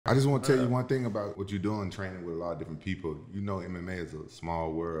I just want to tell you one thing about what you're doing, training with a lot of different people. You know, MMA is a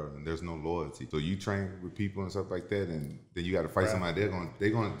small world and there's no loyalty. So you train with people and stuff like that, and then you got to fight somebody. They're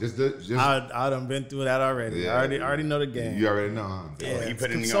going just. I done been through that already. Yeah, I already know the game. You already know, huh? Yeah, he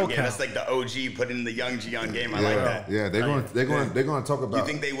put in the young game. That's like the OG put in the young G on game. I like that. Yeah, they're going to talk about. You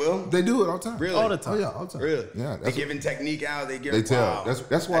think they will? They do it all the time. Really? All the time. Oh yeah, all the time. Really? Yeah. They giving technique out. They tell. Wow.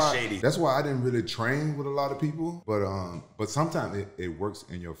 That's why. Shady. That's why I didn't really train with a lot of people. But sometimes it works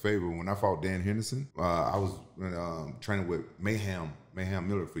in your favor. When I fought Dan Henderson, I was training with Mayhem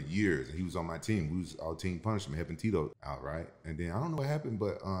Miller for years, and he was on my team. We was our team punishment, helping Tito out, right? And then I don't know what happened,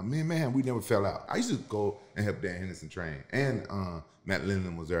 but me and Mayhem, we never fell out. I used to go and help Dan Henderson train, and Matt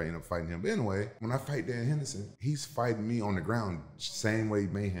Lindland was there. I ended up fighting him. But anyway, when I fight Dan Henderson, he's fighting me on the ground same way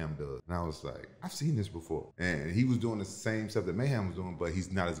Mayhem does. And I was like, I've seen this before. And he was doing the same stuff that Mayhem was doing, but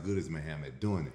he's not as good as Mayhem at doing it.